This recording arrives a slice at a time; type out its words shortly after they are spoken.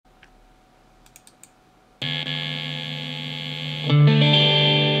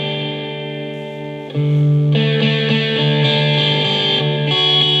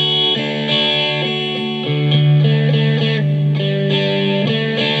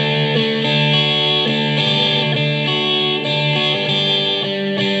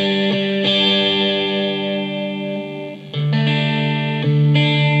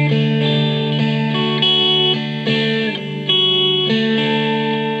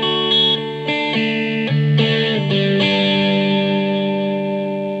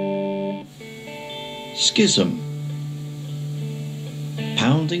Schism.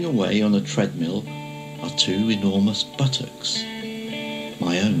 Pounding away on a treadmill are two enormous buttocks,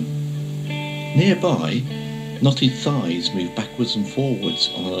 my own. Nearby, knotted thighs move backwards and forwards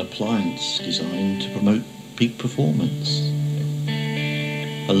on an appliance designed to promote peak performance.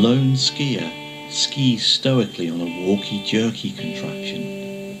 A lone skier skis stoically on a walkie-jerky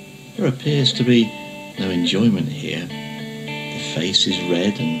contraption. There appears to be no enjoyment here. The face is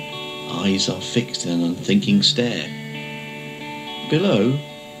red and eyes are fixed in an unthinking stare. Below,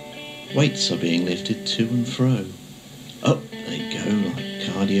 weights are being lifted to and fro. Up they go like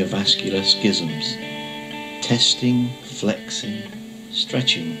cardiovascular schisms, testing, flexing,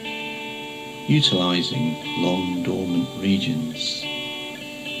 stretching, utilising long dormant regions.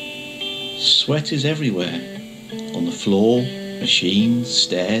 Sweat is everywhere, on the floor, machines,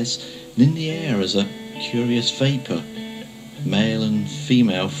 stairs, and in the air as a curious vapour. Male and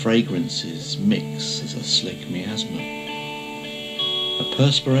female fragrances mix as a slick miasma. A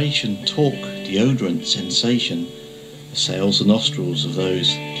perspiration talk deodorant sensation assails the nostrils of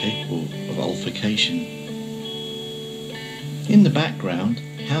those capable of olfacation. In the background,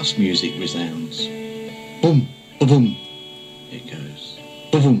 house music resounds. Boom, ba-boom, it goes.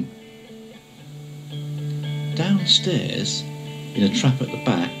 Ba-boom. Downstairs, in a trap at the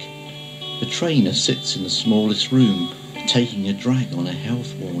back, the trainer sits in the smallest room, taking a drag on a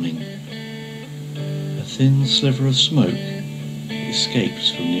health warning. A thin sliver of smoke escapes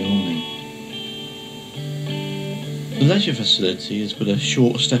from the awning. The leisure facility is but a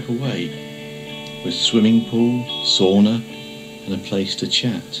short step away, with swimming pool, sauna, and a place to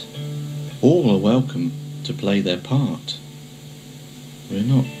chat. All are welcome to play their part. We're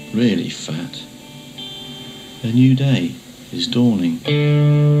not really fat. A new day is dawning.